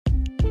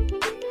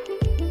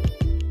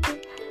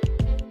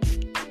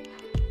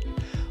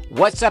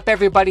What's up,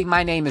 everybody?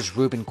 My name is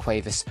Ruben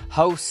Cuevas,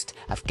 host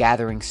of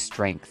Gathering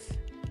Strength.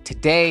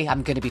 Today,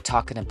 I'm going to be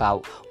talking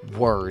about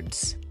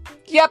words.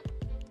 Yep,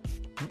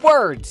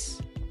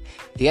 words.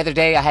 The other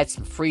day, I had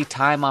some free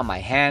time on my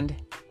hand,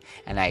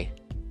 and I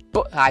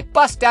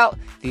bust out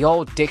the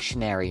old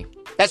dictionary.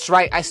 That's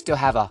right, I still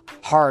have a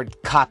hard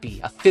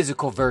copy, a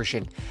physical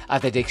version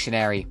of the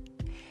dictionary.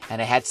 And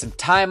I had some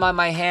time on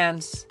my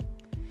hands,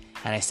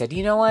 and I said,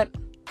 you know what?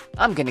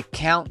 I'm going to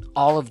count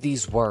all of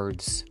these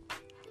words.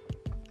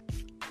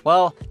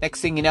 Well,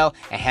 next thing you know,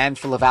 a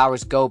handful of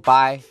hours go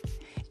by,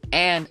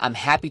 and I'm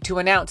happy to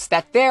announce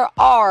that there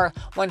are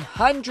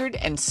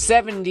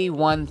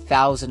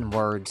 171,000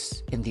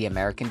 words in the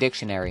American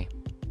Dictionary.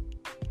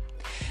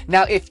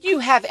 Now, if you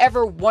have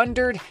ever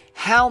wondered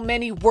how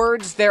many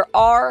words there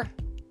are,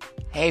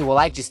 hey, well,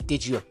 I just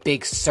did you a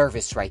big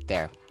service right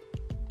there.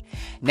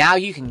 Now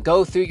you can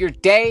go through your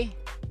day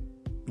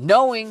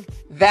knowing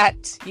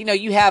that,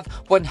 you have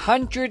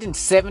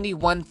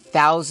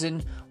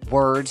 171,000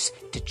 words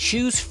to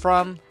choose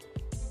from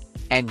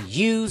and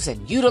use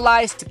and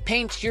utilize to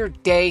paint your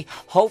day,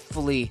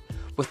 hopefully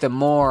with a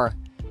more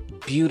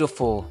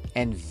beautiful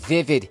and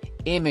vivid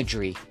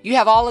imagery. You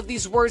have all of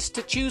these words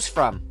to choose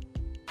from.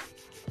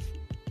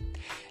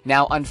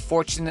 Now,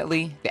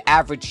 unfortunately, the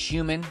average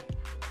human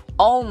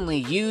only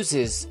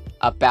uses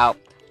about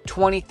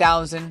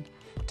 20,000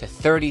 to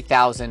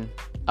 30,000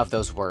 of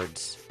those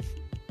words.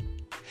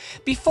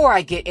 Before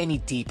I get any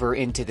deeper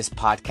into this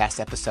podcast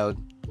episode,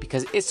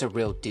 because it's a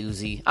real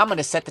doozy, I'm going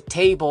to set the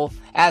table,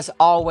 as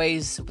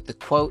always, with the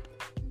quote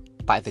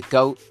by the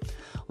GOAT,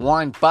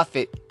 Warren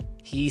Buffett.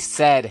 He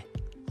said,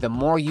 "The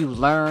more you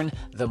learn,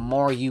 the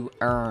more you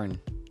earn."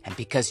 And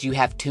because you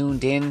have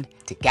tuned in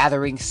to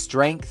Gathering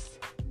Strength,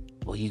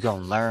 well, you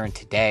gonna learn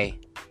today.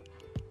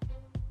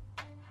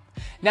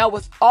 Now,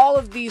 with all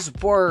of these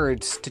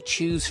words to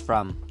choose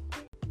from,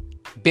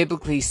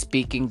 biblically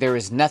speaking, there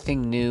is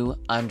nothing new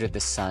under the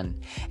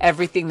sun.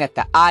 Everything that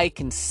the eye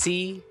can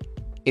see,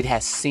 it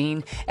has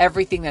seen.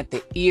 Everything that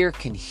the ear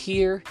can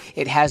hear,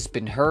 it has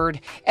been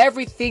heard.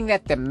 Everything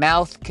that the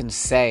mouth can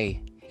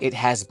say, it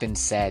has been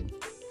said.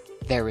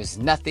 There is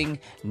nothing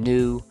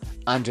new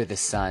under the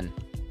sun.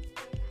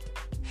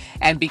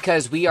 And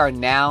because we are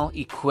now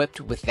equipped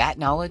with that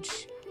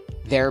knowledge,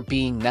 there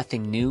being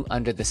nothing new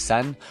under the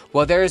sun,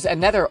 well, there's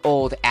another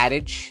old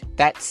adage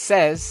that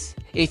says,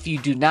 if you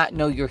do not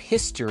know your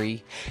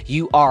history,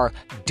 you are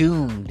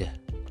doomed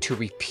to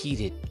repeat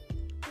it.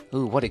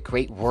 Ooh, what a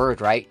great word,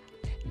 right?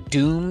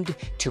 Doomed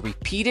to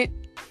repeat it.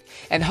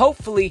 And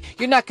hopefully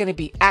you're not going to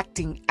be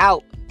acting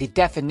out the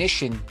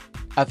definition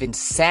of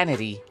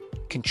insanity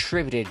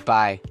contributed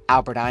by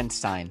Albert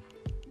Einstein.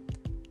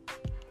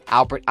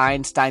 Albert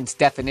Einstein's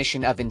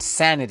definition of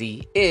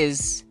insanity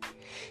is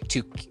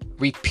to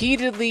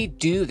repeatedly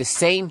do the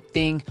same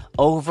thing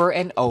over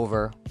and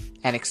over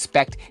and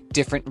expect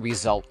different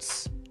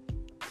results.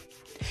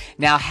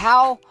 Now,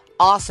 how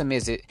awesome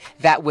is it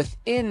that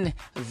within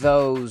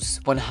those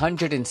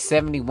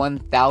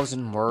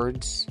 171,000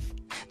 words,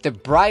 the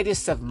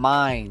brightest of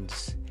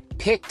minds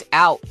picked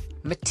out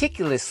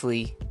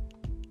meticulously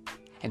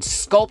and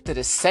sculpted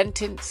a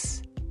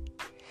sentence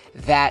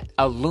that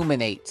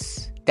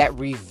illuminates, that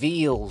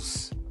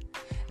reveals,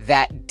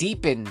 that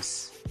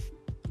deepens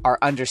our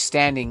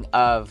understanding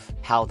of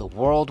how the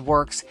world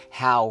works,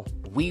 how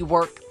we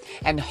work,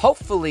 and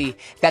hopefully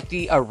that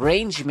the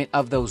arrangement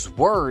of those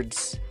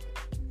words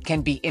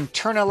can be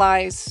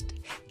internalized,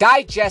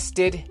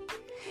 digested,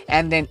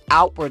 and then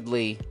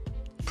outwardly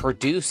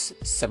produce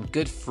some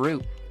good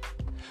fruit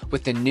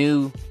with the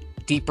new,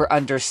 deeper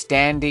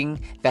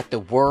understanding that the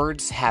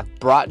words have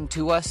brought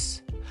into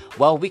us.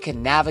 Well, we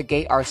can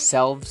navigate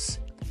ourselves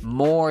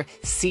more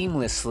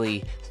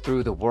seamlessly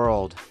through the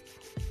world.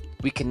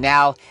 We can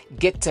now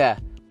get to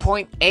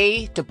point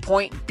A to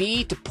point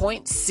B to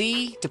point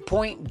C to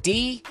point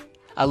D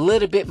a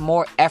little bit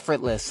more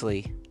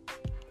effortlessly.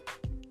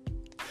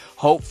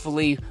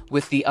 Hopefully,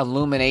 with the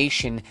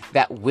illumination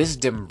that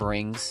wisdom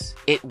brings,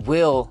 it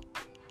will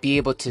be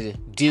able to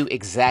do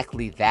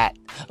exactly that.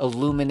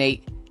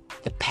 Illuminate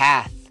the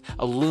path,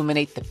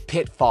 illuminate the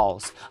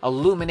pitfalls,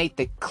 illuminate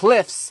the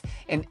cliffs,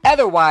 and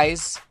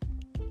otherwise,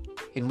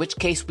 in which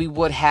case we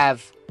would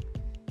have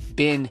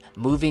been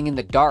moving in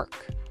the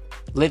dark,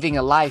 living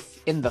a life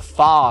in the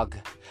fog.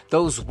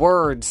 Those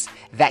words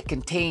that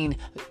contain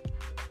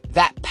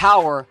that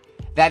power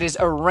that is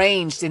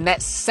arranged in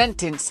that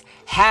sentence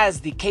has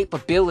the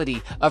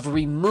capability of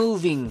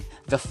removing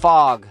the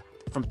fog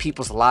from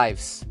people's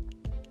lives.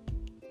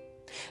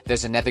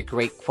 There's another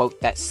great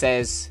quote that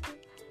says,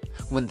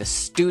 "When the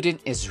student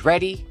is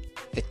ready,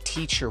 the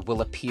teacher will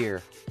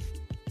appear."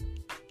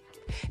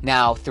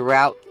 Now,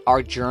 throughout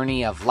our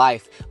journey of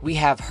life, we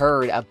have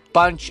heard a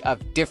bunch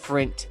of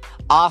different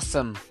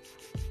awesome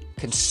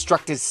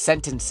constructed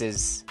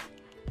sentences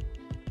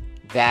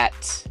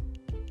that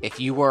if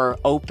you were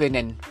open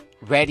and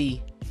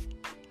ready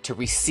to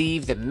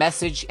receive the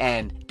message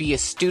and be a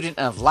student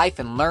of life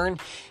and learn,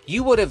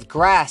 you would have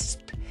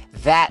grasped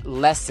that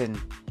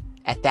lesson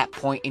at that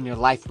point in your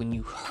life when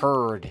you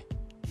heard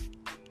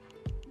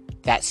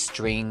that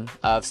string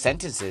of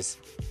sentences.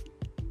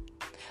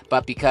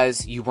 But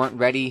because you weren't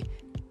ready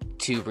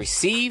to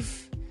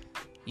receive,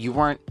 you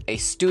weren't a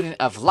student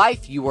of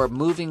life, you were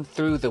moving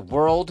through the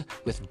world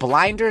with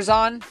blinders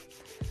on,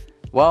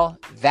 well,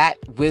 that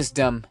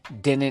wisdom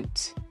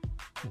didn't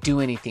do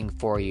anything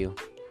for you.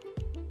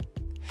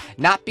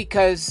 Not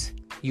because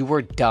you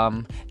were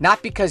dumb,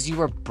 not because you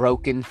were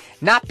broken,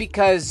 not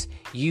because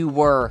you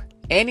were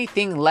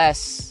anything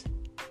less,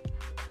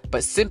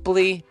 but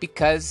simply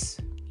because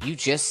you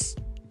just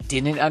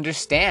didn't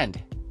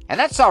understand. And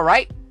that's all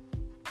right,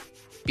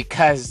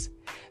 because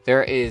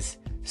there is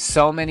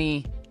so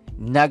many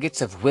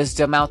nuggets of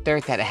wisdom out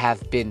there that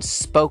have been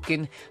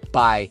spoken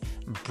by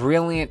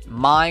brilliant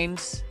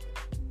minds.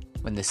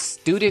 When the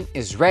student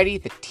is ready,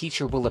 the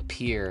teacher will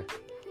appear.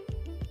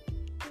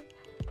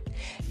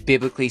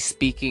 Biblically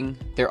speaking,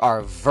 there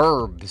are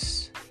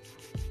verbs.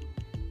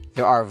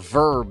 There are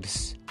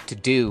verbs to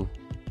do,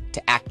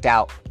 to act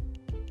out.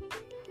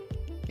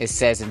 It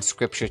says in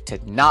Scripture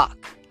to knock,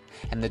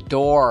 and the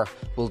door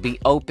will be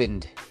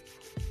opened.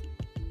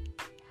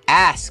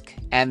 Ask,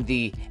 and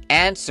the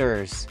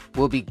answers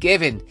will be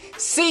given.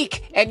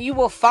 Seek, and you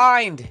will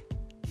find.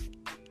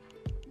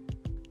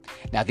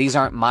 Now, these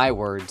aren't my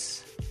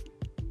words.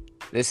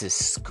 This is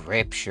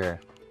Scripture.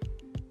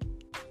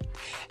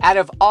 Out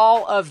of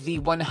all of the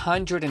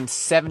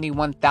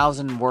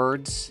 171,000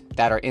 words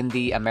that are in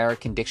the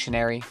American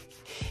Dictionary,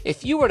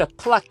 if you were to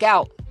pluck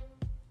out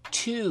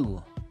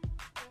two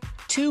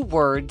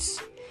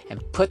words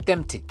and put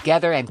them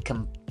together and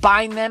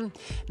combine them,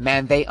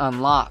 man, they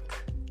unlock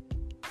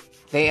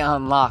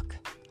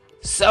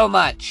so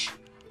much.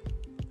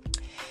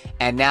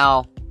 And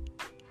now,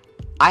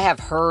 I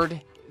have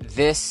heard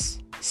this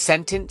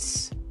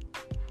sentence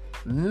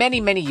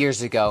many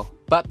years ago,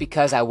 but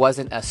because I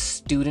wasn't a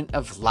student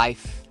of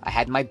life, I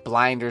had my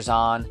blinders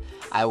on,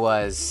 I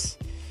was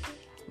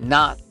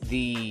not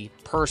the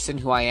person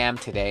who I am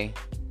today,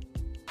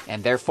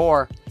 and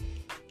therefore,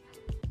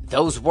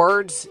 those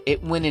words,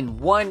 it went in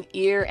one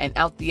ear and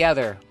out the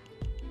other.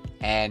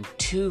 And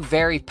two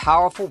very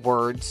powerful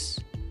words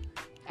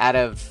out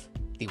of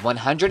the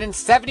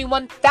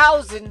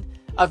 171,000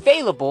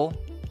 available,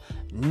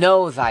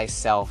 know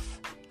thyself,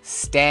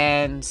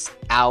 stands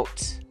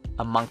out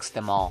amongst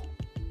them all.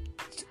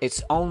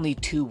 It's only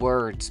two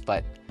words,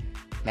 but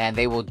man,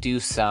 they will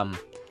do some.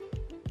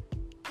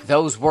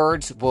 Those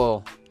words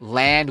will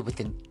land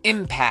with an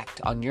impact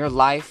on your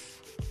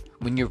life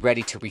when you're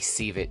ready to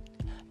receive it.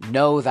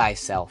 Know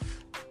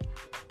thyself.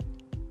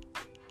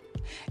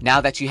 Now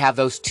that you have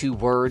those two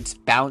words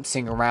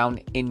bouncing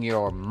around in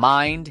your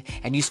mind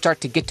and you start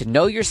to get to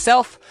know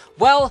yourself,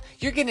 well,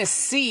 you're going to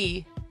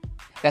see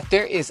that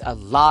there is a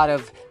lot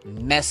of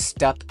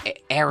messed up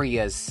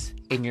areas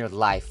in your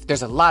life.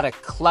 There's a lot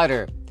of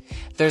clutter.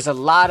 There's a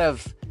lot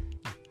of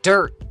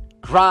dirt,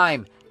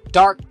 grime,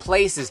 dark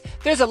places.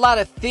 There's a lot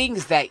of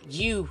things that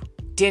you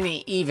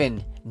didn't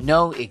even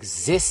know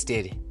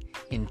existed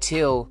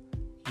until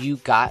you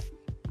got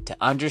to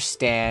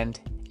understand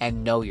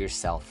and know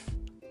yourself.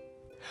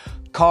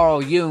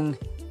 Carl Jung,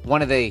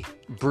 one of the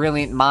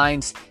brilliant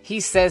minds, he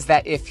says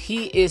that if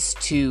he is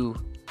to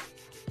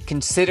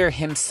consider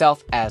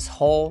himself as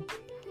whole,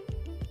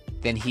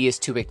 then he is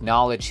to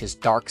acknowledge his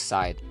dark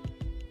side.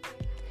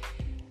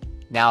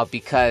 Now,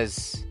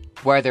 because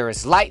where there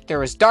is light,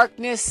 there is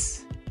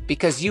darkness,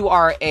 because you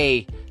are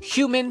a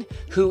human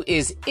who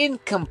is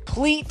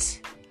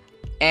incomplete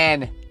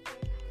and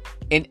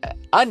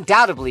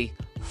undoubtedly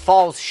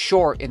falls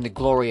short in the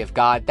glory of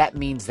God, that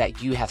means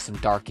that you have some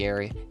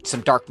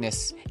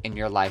darkness in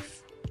your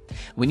life.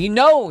 When you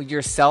know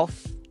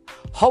yourself,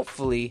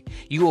 hopefully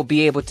you will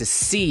be able to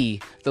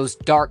see those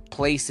dark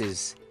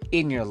places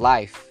in your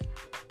life.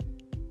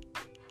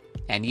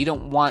 And you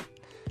don't want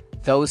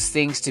those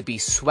things to be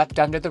swept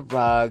under the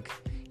rug.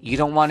 You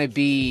don't want to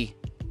be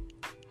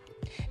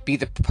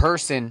the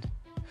person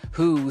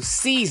who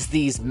sees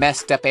these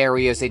messed up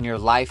areas in your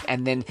life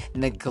and then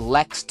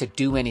neglects to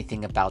do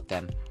anything about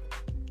them.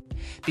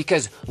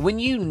 Because when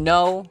you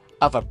know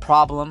of a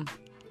problem,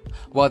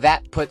 well,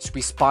 that puts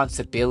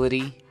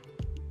responsibility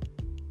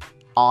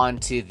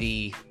onto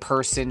the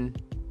person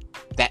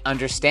that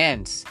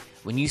understands.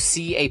 When you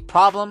see a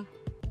problem,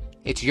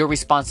 it's your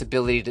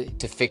responsibility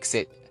to fix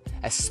it,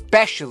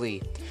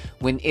 especially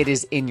when it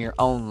is in your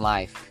own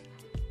life.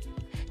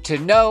 To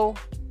know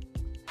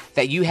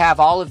that you have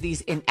all of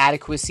these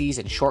inadequacies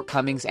and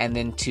shortcomings and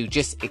then to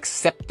just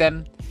accept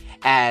them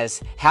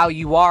as how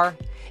you are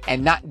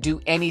and not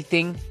do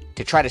anything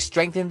to try to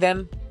strengthen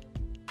them,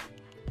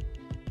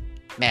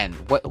 man,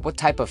 what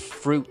type of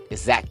fruit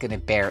is that going to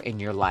bear in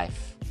your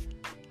life?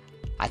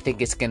 I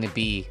think it's going to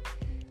be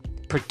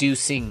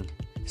producing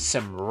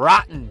some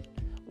rotten,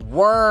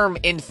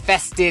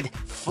 worm-infested,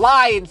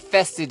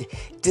 fly-infested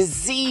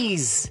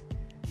disease.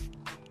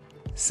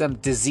 Some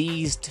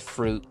diseased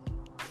fruit.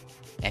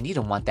 And you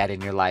don't want that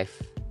in your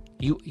life.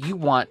 You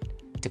want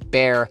to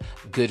bear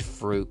good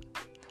fruit.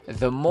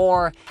 The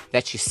more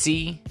that you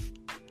see,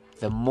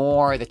 the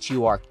more that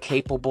you are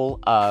capable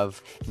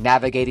of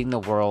navigating the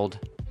world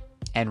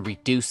and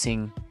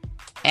reducing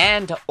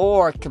and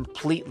or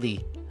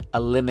completely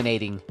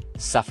eliminating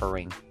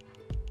suffering.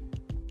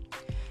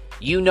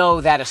 You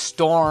know that a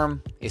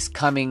storm is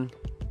coming.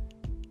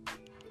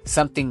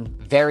 Something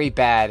very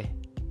bad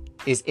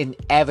is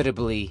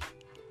inevitably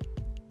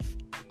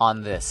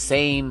on the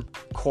same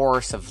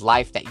course of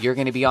life that you're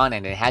going to be on,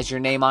 and it has your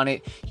name on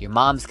it. Your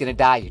mom's going to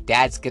die. Your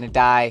dad's going to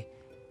die.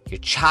 Your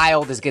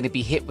child is going to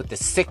be hit with the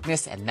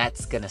sickness, and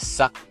that's going to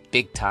suck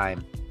big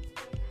time.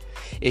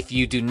 If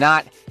you do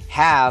not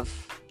have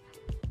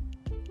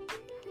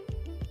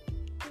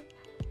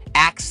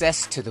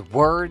access to the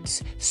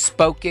words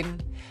spoken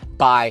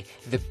by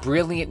the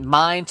brilliant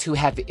minds who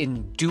have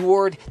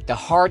endured the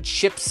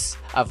hardships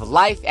of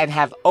life and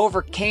have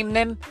overcame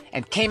them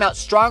and came out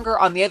stronger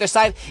on the other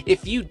side,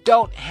 if you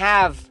don't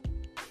have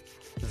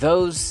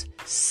those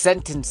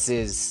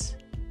sentences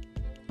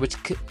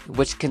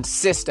which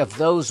consist of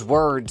those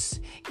words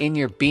in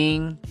your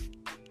being,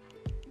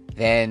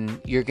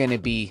 then you're going to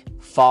be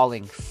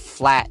falling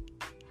flat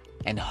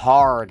and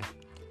hard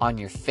on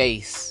your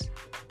face.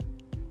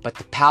 But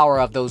the power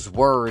of those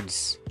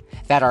words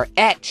that are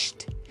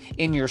etched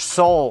in your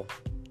soul,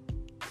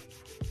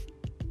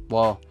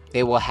 well,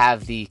 they will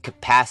have the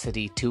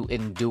capacity to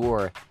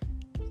endure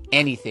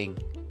anything.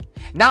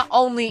 Not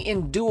only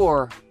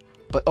endure,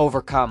 but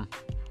overcome.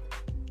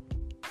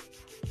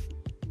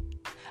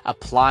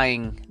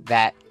 Applying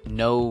that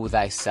know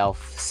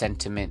thyself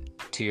sentiment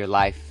to your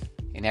life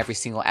in every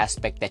single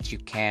aspect that you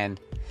can,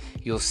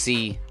 you'll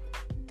see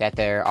that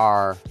there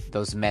are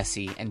those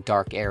messy and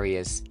dark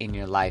areas in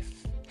your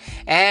life.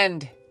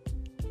 And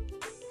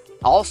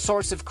all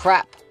sorts of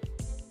crap,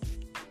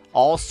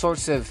 all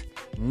sorts of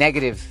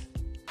negative,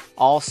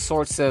 all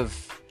sorts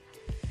of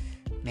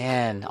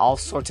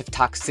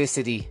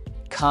toxicity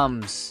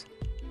comes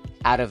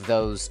out of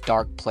those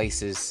dark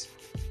places.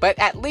 But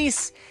at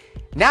least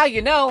now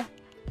you know,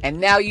 and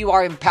now you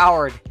are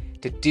empowered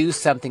to do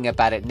something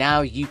about it.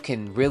 Now you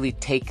can really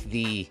take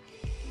the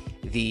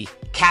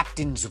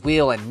captain's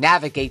wheel and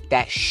navigate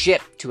that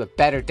ship to a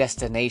better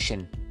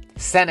destination.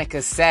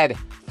 Seneca said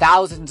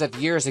thousands of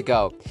years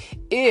ago,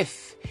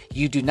 if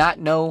you do not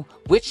know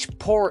which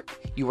port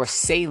you are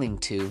sailing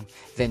to,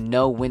 then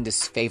no wind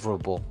is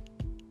favorable.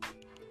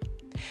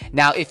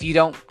 Now, if you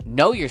don't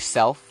know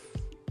yourself,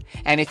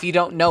 and if you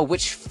don't know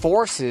which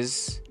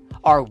forces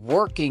are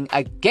working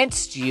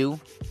against you,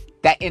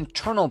 that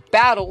internal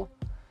battle,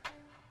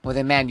 well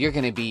then, man, you're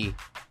going to be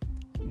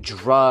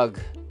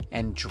drugged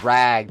and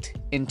dragged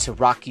into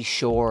rocky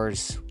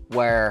shores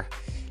where,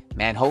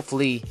 man,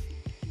 hopefully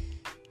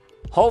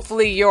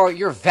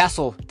your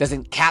vessel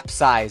doesn't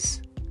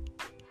capsize.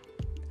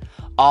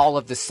 All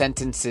of the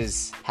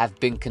sentences have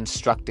been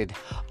constructed.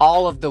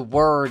 All of the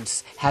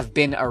words have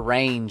been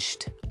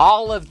arranged.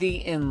 All of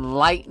the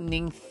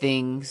enlightening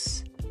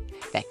things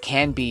that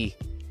can be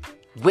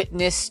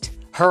witnessed,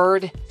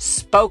 heard,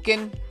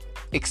 spoken,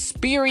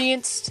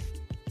 experienced,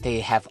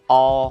 they have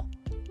all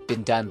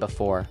been done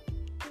before.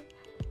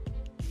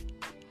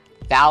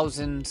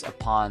 Thousands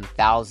upon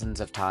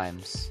thousands of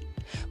times.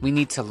 We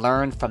need to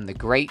learn from the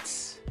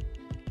greats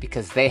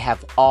because they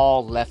have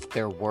all left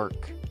their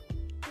work.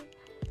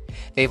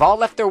 They've all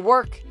left their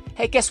work.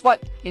 Hey, guess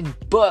what? In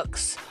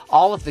books,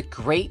 all of the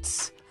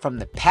greats from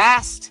the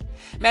past.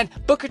 Man,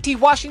 Booker T.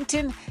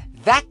 Washington,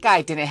 that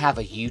guy didn't have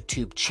a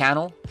YouTube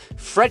channel.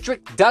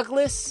 Frederick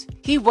Douglass,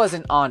 he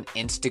wasn't on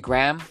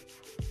Instagram.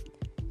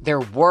 Their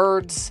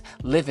words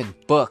live in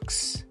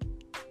books.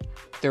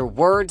 Their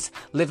words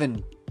live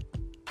in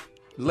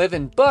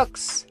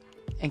books.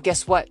 And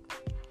guess what?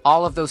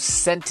 All of those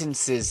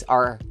sentences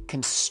are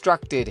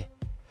constructed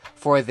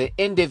for the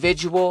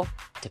individual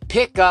to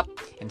pick up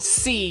and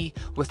see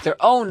with their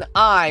own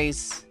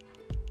eyes.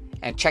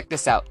 And check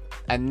this out.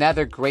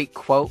 Another great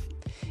quote.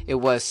 It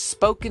was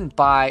spoken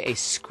by a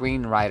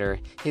screenwriter.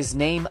 His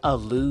name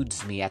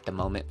eludes me at the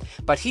moment.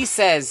 But he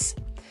says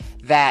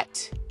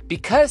that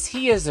because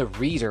he is a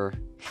reader,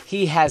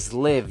 he has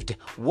lived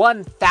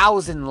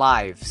 1,000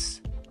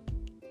 lives.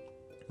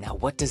 Now,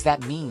 what does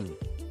that mean?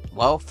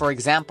 Well, for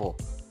example,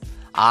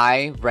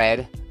 I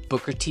read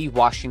Booker T.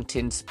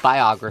 Washington's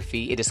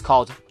biography. It is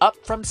called Up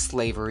From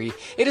Slavery.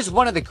 It is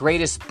one of the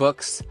greatest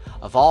books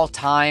of all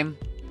time.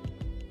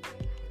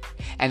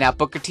 And now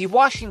Booker T.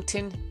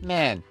 Washington,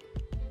 man,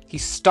 he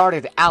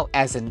started out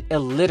as an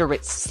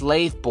illiterate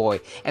slave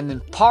boy and then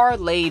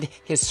parlayed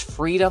his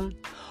freedom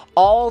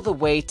all the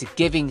way to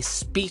giving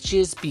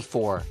speeches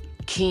before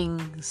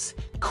kings,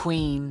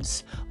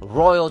 queens,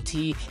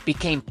 royalty,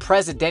 became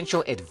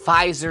presidential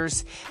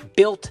advisors,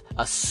 built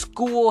a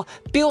school,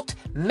 built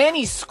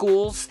many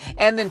schools,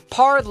 and then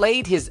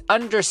parlayed his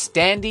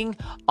understanding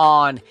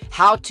on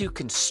how to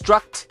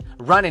construct,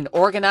 run, and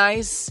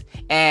organize,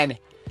 and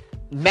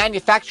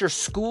manufacture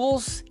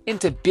schools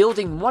into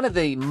building one of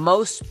the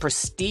most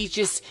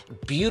prestigious,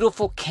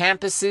 beautiful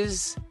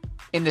campuses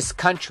in this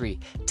country,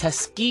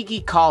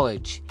 Tuskegee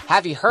College.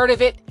 Have you heard of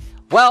it?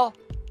 Well,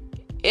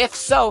 if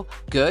so,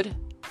 good.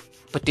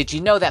 But did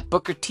you know that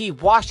Booker T.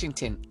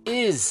 Washington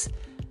is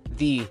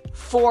the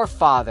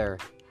forefather,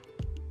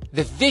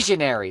 the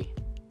visionary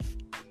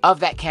of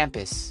that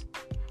campus?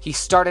 He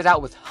started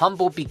out with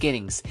humble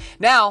beginnings.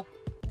 Now,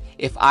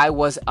 if I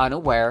was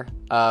unaware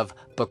of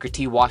Booker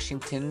T.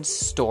 Washington's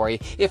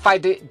story, if I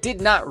did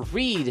not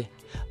read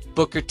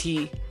Booker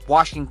T.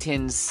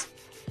 Washington's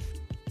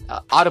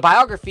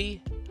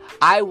autobiography,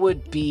 I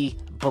would be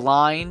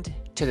blind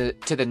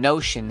to the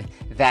notion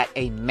that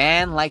a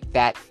man like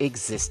that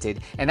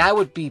existed, and I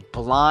would be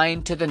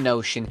blind to the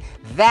notion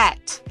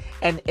that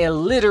an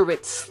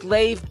illiterate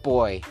slave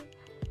boy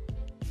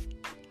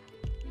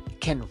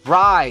can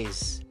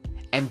rise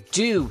and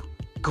do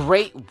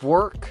great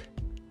work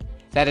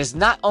that is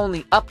not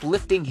only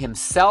uplifting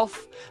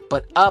himself,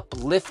 but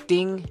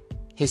uplifting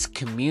his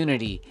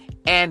community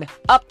and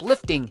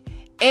uplifting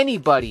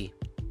anybody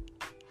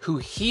who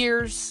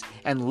hears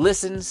and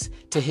listens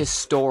to his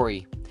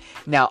story.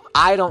 Now,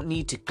 I don't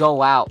need to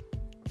go out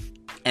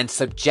and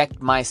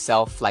subject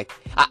myself, like,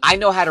 I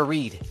know how to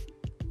read,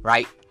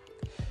 right?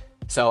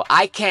 So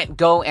I can't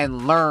go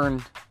and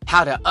learn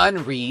how to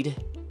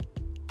unread.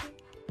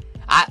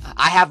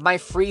 I have my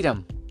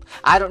freedom.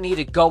 I don't need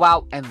to go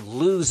out and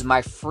lose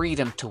my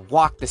freedom to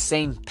walk the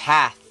same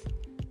path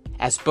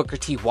as Booker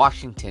T.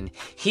 Washington.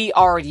 He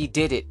already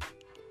did it.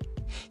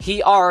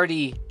 He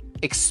already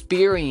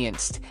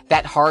experienced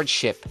that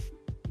hardship.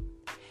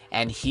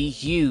 And he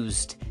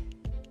used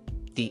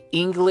the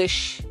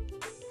English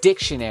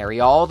dictionary,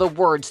 all the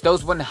words,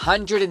 those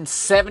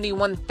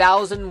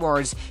 171,000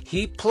 words,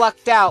 he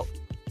plucked out,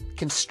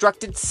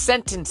 constructed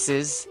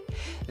sentences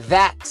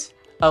that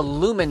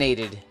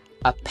illuminated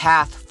a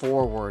path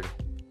forward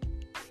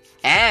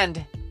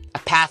and a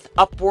path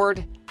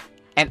upward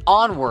and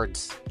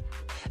onwards.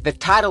 The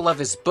title of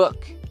his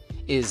book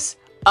is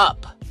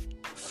Up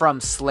from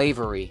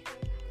Slavery.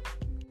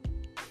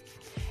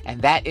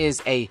 And that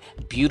is a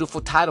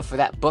beautiful title for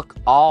that book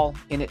all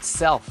in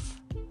itself.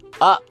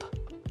 Up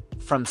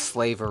from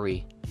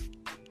Slavery.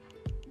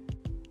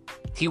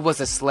 He was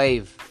a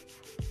slave.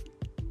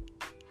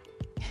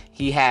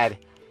 He had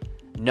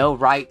no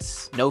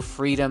rights, no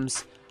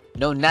freedoms,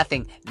 no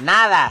nothing,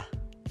 nada.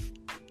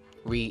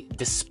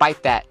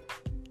 Despite that,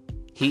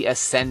 he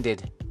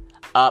ascended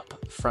up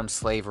from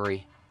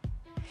slavery.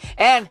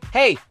 And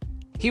hey,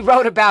 he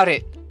wrote about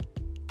it.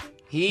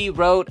 He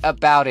wrote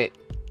about it.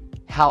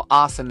 How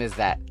awesome is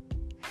that?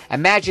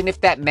 Imagine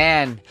if that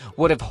man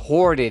would have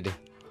hoarded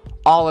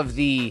all of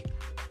the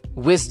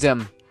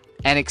wisdom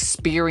and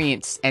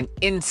experience and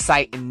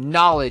insight and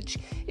knowledge.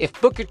 If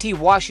Booker T.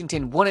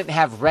 Washington wouldn't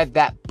have read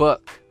that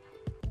book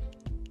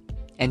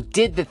and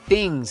did the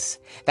things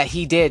that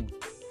he did,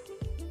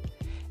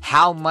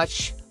 how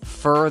much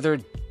further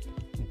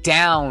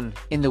down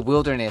in the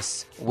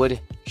wilderness would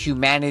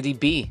humanity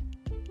be?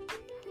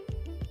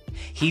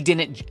 He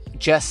didn't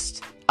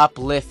just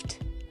uplift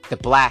the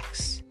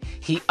blacks.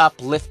 He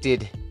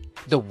uplifted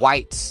the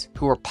whites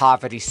who were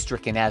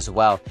poverty-stricken as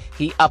well.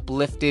 He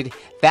uplifted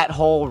that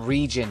whole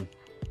region.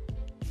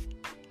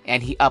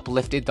 And he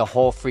uplifted the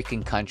whole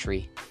freaking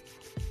country.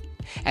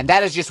 And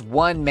that is just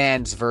one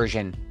man's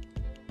version.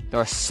 There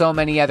are so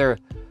many other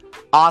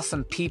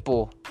awesome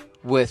people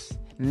with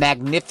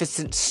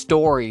magnificent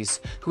stories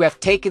who have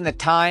taken the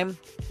time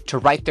to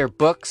write their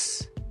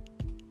books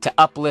to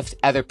uplift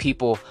other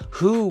people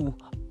who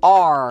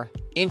are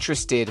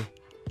interested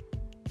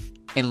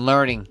in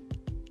learning.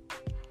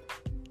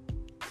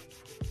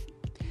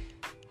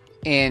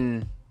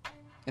 In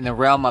the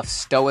realm of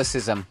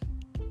Stoicism,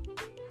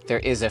 there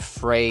is a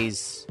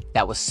phrase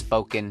that was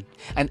spoken: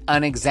 an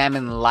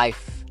unexamined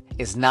life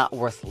is not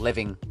worth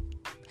living.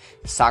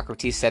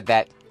 Socrates said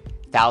that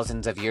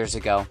thousands of years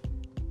ago.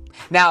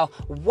 Now,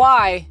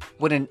 why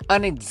would an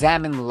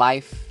unexamined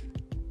life,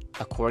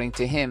 according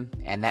to him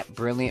and that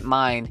brilliant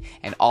mind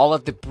and all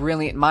of the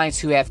brilliant minds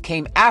who have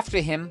came after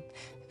him,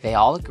 they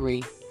all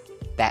agree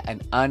that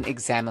an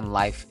unexamined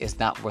life is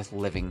not worth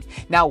living.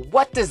 Now,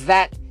 what does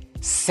that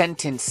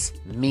sentence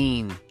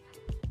mean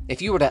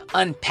if you were to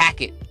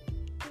unpack it?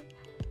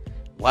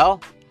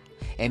 Well,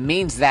 it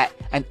means that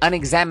an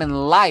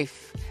unexamined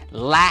life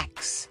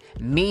lacks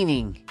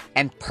meaning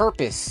and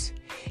purpose.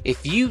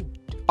 If you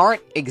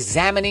aren't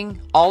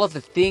examining all of the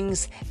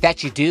things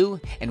that you do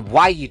and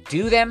why you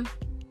do them,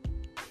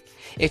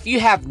 if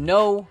you have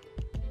no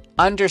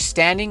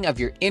understanding of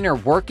your inner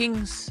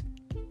workings,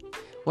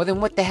 well then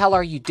what the hell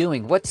are you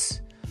doing?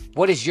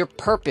 What is your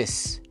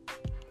purpose?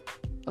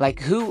 Like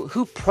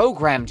who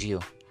programmed you?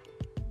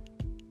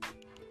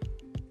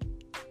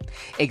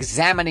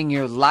 Examining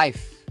your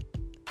life,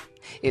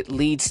 it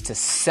leads to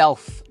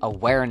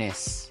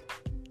self-awareness.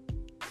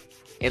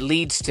 It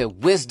leads to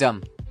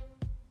wisdom.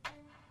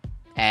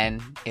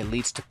 And it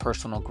leads to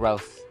personal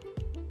growth.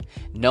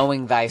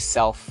 Knowing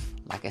thyself,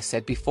 like I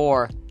said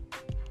before,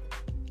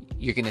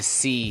 you're going to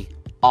see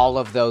all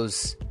of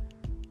those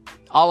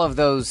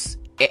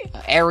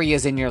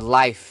areas in your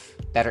life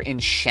that are in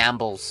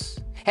shambles.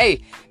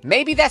 Hey,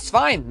 maybe that's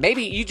fine.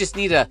 Maybe you just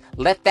need to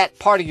let that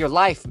part of your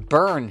life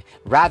burn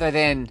rather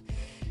than,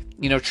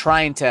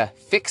 trying to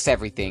fix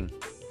everything.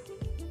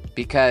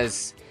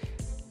 Because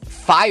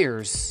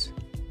fires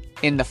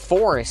in the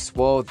forest,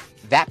 well,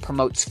 that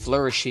promotes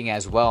flourishing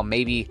as well.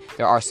 Maybe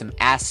there are some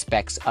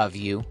aspects of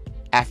you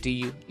after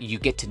you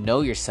get to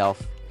know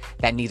yourself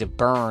that need to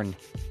burn.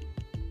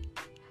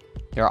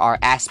 There are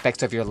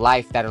aspects of your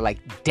life that are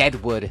like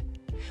deadwood,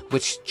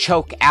 which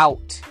choke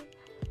out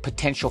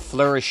potential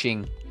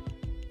flourishing.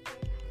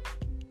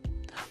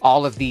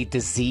 All of the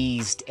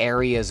diseased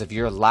areas of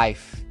your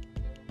life,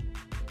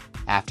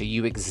 after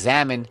you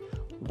examine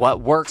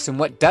what works and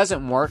what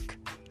doesn't work,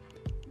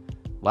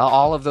 well,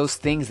 all of those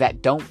things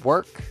that don't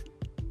work,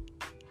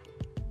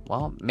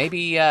 well,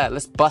 maybe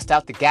let's bust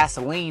out the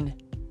gasoline,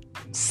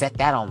 set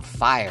that on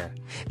fire.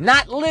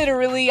 Not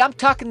literally, I'm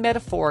talking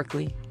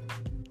metaphorically.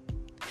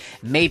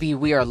 Maybe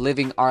we are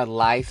living our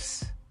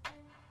lives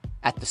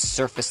at the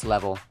surface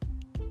level.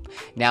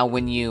 Now,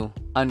 when you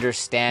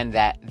understand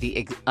that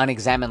the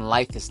unexamined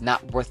life is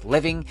not worth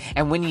living,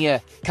 and when you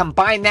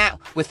combine that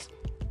with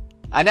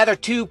another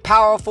two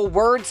powerful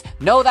words,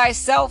 know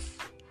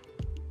thyself,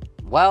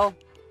 well,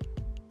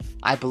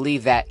 I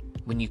believe that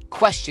when you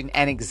question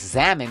and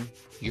examine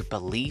your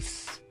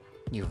beliefs,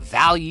 your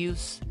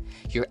values,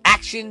 your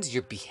actions,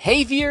 your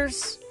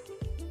behaviors,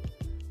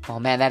 well,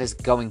 man, that is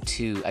going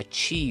to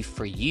achieve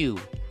for you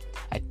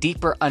a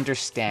deeper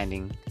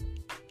understanding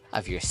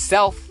of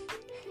yourself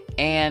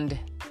and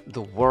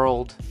the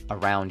world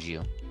around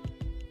you.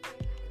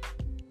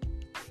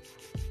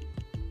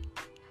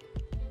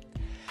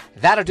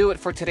 That'll do it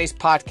for today's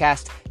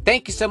podcast.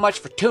 Thank you so much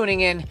for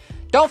tuning in.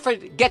 Don't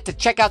forget to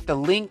check out the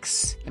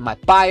links in my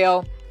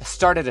bio. I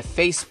started a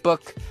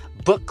Facebook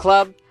book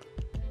club.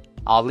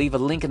 I'll leave a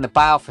link in the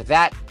bio for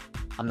that.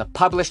 I'm the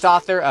published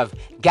author of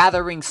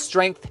Gathering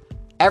Strength,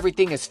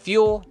 Everything is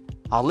Fuel.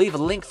 I'll leave a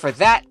link for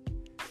that.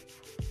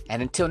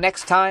 And until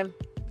next time,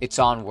 it's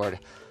onward.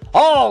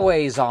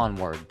 Always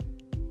onward.